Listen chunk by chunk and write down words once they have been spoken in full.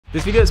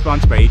This video is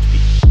sponsored by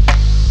HP.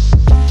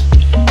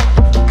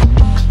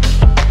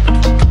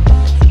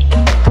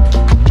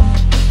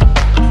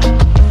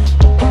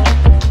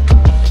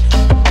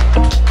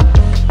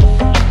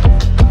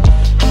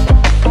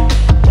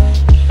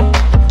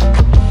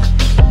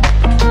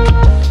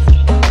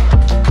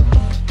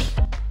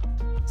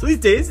 So these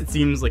days, it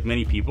seems like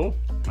many people,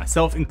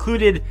 myself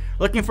included, are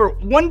looking for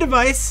one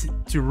device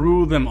to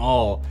rule them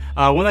all.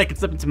 One that I can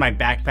slip into my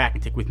backpack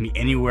and take with me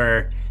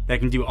anywhere, that I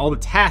can do all the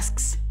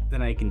tasks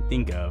that I can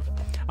think of.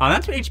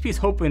 That's what HP is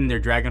hoping their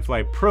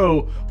Dragonfly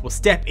Pro will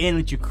step in and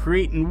let you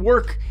create and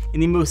work in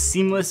the most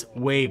seamless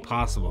way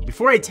possible.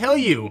 Before I tell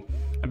you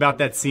about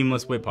that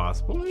seamless way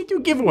possible, let me do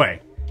a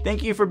giveaway.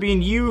 Thank you, for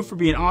being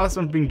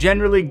awesome, for being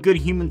generally good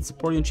humans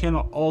supporting the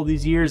channel all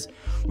these years.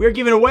 We are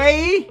giving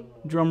away,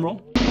 drum roll,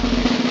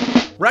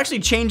 we're actually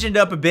changing it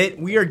up a bit.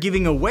 We are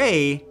giving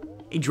away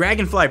a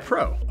Dragonfly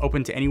Pro.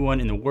 Open to anyone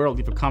in the world.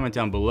 Leave a comment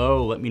down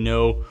below. Let me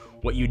know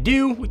what you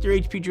do with your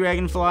HP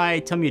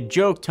Dragonfly. Tell me a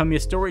joke, tell me a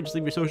story. Just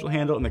leave your social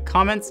handle in the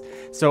comments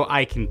so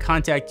I can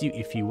contact you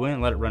if you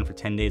win. Let it run for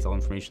 10 days. All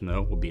information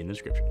though will be in the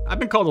description. I've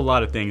been called a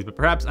lot of things, but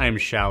perhaps I am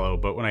shallow.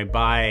 But when I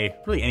buy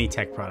really any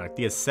tech product,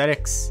 the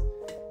aesthetics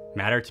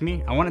matter to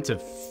me. I want it to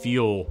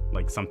feel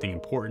like something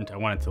important. I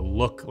want it to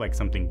look like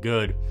something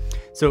good.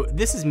 So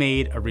this is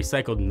made of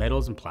recycled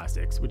metals and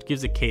plastics, which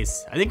gives the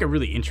case, I think, a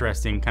really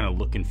interesting kind of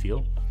look and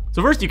feel.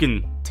 So first, you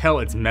can tell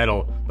it's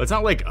metal, but it's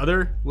not like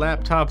other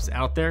laptops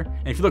out there.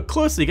 And if you look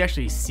closely, you can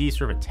actually see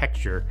sort of a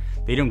texture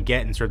they don't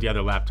get in sort of the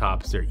other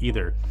laptops there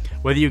either.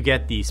 Whether you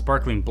get the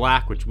sparkling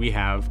black, which we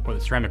have, or the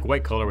ceramic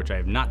white color, which I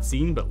have not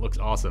seen, but looks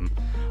awesome,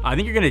 I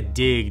think you're gonna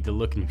dig the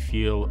look and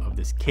feel of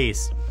this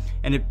case.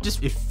 And it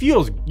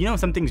feels, you know,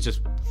 some things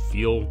just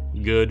feel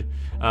good.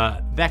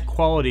 That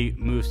quality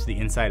moves to the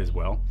inside as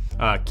well.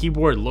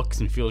 Keyboard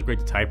looks and feels great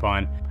to type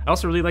on. I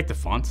also really like the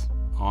font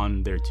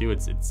on there too.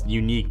 It's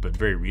unique, but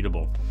very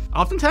readable.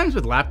 Oftentimes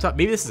with laptop,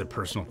 maybe this is a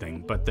personal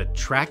thing, but the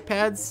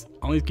trackpads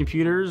on these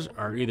computers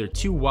are either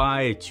too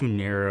wide, too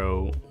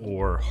narrow,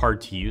 or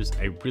hard to use.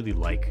 I really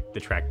like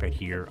the trackpad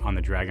here on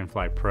the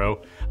Dragonfly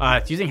Pro.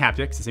 It's using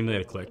haptics to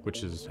simulate a click,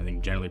 which is, I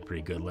think, generally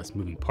pretty good, less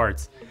moving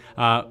parts.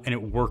 And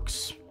it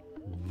works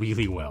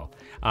really well.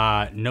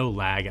 No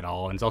lag at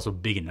all, and it's also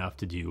big enough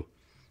to do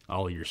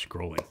all your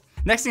scrolling.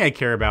 Next thing I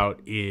care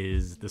about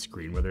is the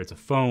screen, whether it's a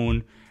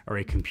phone or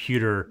a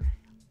computer.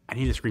 I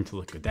need the screen to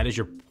look good. That is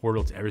your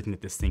portal to everything that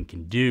this thing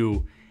can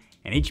do.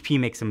 And HP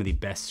makes some of the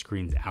best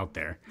screens out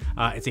there.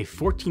 It's a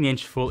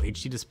 14-inch full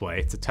HD display.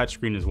 It's a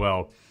touchscreen as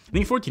well. I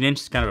think 14-inch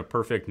is kind of a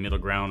perfect middle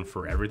ground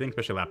for everything,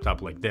 especially a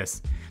laptop like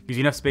this. Gives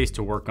you enough space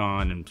to work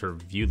on and sort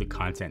of view the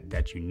content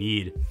that you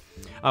need.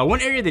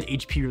 One area that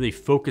HP really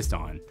focused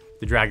on,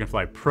 the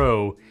Dragonfly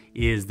Pro,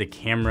 is the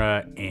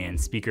camera and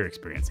speaker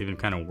experience. They've been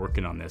kind of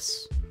working on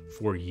this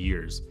for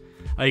years.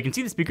 You can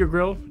see the speaker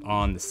grill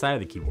on the side of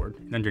the keyboard,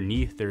 and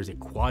underneath there's a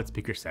quad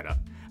speaker setup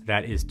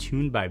that is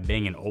tuned by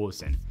Bang &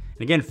 Olufsen.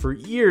 And again, for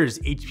years,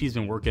 HP's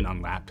been working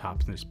on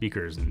laptops and their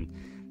speakers, and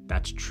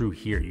that's true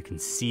here. You can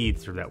see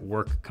sort of that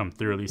work come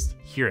through, at least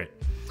hear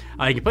it.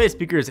 You can play the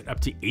speakers at up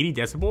to 80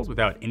 decibels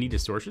without any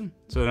distortion.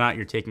 So whether or not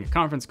you're taking a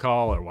conference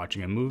call or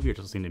watching a movie or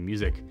just listening to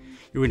music,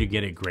 you're going to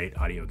get a great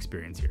audio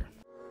experience here.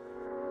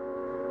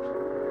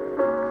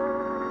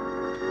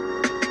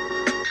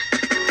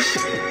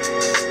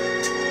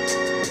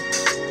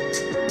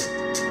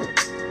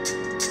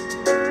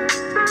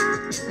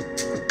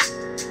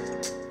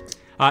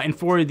 And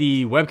for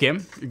the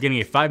webcam, you're getting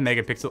a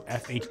 5-megapixel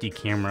FHD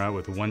camera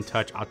with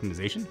one-touch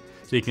optimization,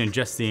 so you can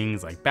adjust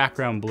things like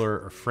background blur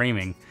or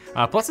framing.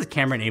 Plus, this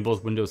camera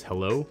enables Windows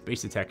Hello,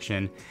 face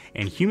detection,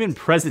 and human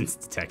presence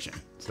detection.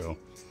 So,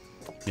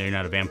 you're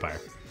not a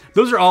vampire.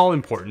 Those are all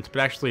important,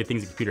 but actually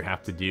things the computer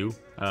have to do.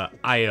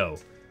 I/O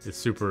is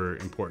super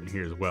important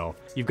here as well.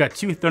 You've got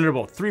 2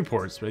 Thunderbolt 3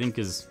 ports, which I think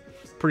is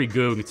pretty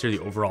good considering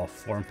the overall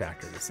form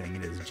factor of this thing.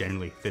 It is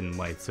generally thin and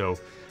light, so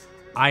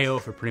I/O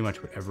for pretty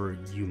much whatever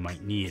you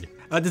might need.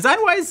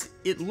 Design-wise,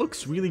 it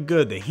looks really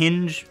good. The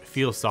hinge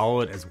feels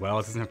solid as well.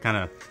 It doesn't have kind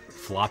of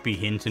floppy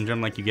hinge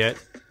syndrome like you get.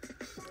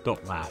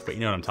 Don't laugh, but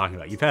you know what I'm talking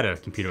about. You've had a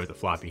computer with a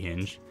floppy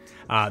hinge.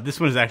 This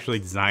one is actually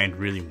designed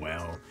really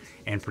well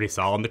and pretty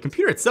solid. And the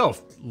computer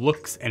itself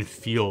looks and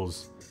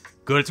feels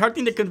good. It's a hard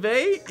thing to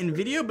convey in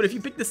video, but if you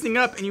pick this thing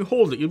up and you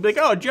hold it, you'll be like,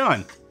 oh,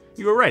 John,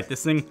 you were right.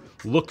 This thing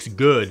looks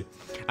good.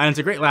 And it's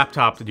a great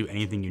laptop to do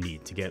anything you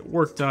need, to get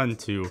work done,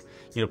 to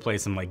play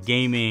some like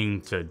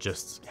gaming, to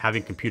just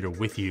having a computer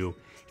with you.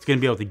 It's gonna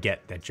be able to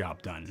get that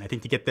job done. And I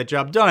think to get that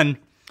job done,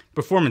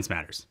 performance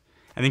matters.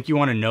 I think you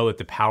wanna know that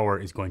the power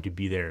is going to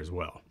be there as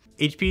well.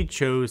 HP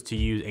chose to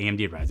use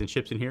AMD Ryzen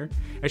chips in here.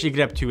 Actually, you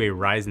get up to a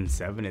Ryzen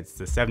 7. It's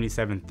the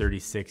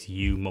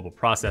 7736U mobile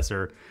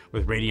processor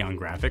with Radeon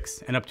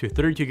graphics, and up to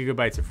 32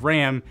 gigabytes of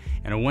RAM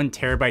and a 1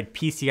 terabyte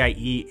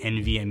PCIe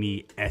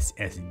NVMe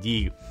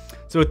SSD.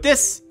 So with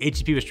this,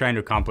 HP was trying to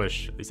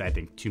accomplish, at least I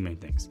think, 2 main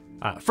things.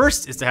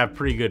 First is to have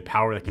pretty good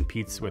power that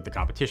competes with the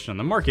competition on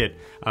the market,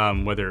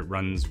 whether it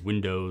runs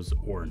Windows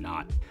or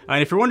not.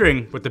 And if you're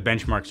wondering what the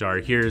benchmarks are,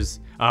 here's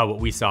what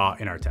we saw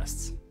in our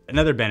tests.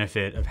 Another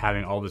benefit of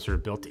having all this sort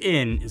of built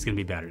in is gonna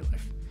be battery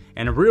life.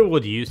 And in real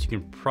world use, you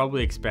can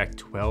probably expect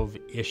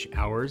 12-ish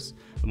hours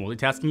of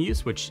multitasking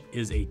use, which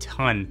is a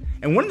ton.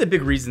 And one of the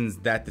big reasons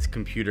that this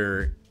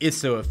computer is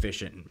so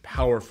efficient and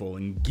powerful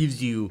and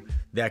gives you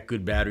that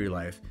good battery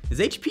life is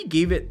HP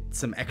gave it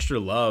some extra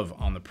love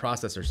on the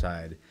processor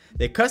side.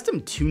 They custom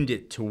tuned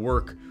it to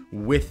work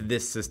with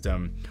this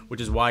system,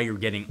 which is why you're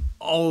getting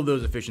all of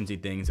those efficiency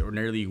things that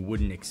ordinarily you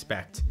wouldn't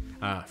expect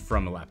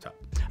from a laptop.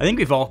 I think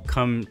we've all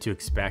come to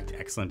expect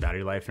excellent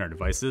battery life in our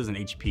devices, and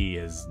HP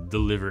has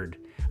delivered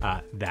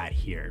that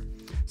here.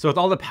 So with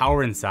all the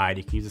power inside,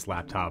 you can use this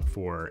laptop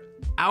for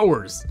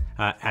hours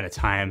at a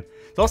time.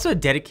 There's also a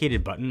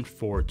dedicated button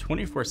for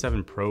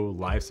 24/7 Pro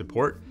live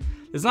support.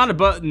 It's not a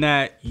button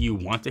that you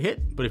want to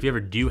hit, but if you ever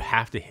do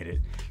have to hit it,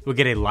 you'll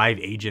get a live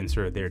agent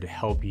sort of there to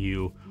help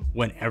you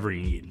whenever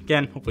you need.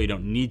 Again, hopefully you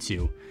don't need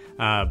to,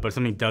 but if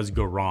something does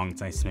go wrong,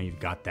 it's nice to know you've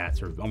got that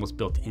sort of almost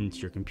built into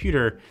your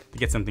computer to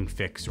get something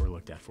fixed or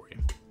looked at for you.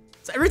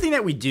 So everything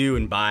that we do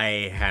and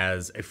buy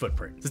has a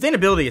footprint.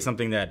 Sustainability is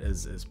something that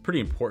is pretty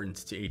important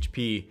to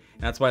HP,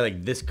 and that's why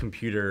like this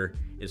computer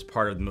is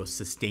part of the most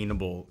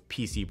sustainable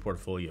PC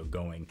portfolio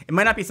going. It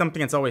might not be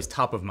something that's always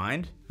top of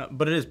mind,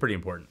 but it is pretty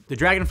important. The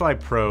Dragonfly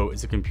Pro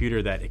is a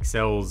computer that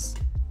excels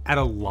at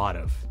a lot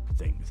of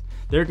things.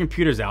 There are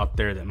computers out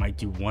there that might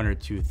do one or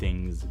two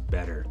things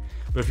better,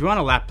 but if you want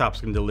a laptop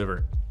that's gonna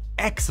deliver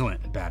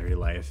excellent battery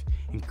life,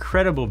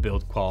 incredible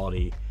build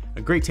quality,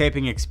 a great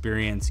typing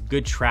experience,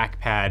 good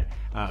trackpad,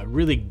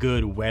 really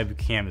good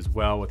webcam as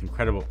well with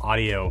incredible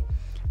audio.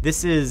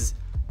 This is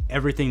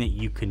everything that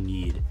you could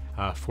need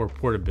for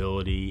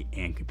portability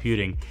and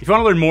computing. If you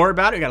want to learn more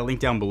about it, I got a link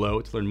down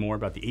below to learn more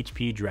about the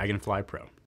HP Dragonfly Pro.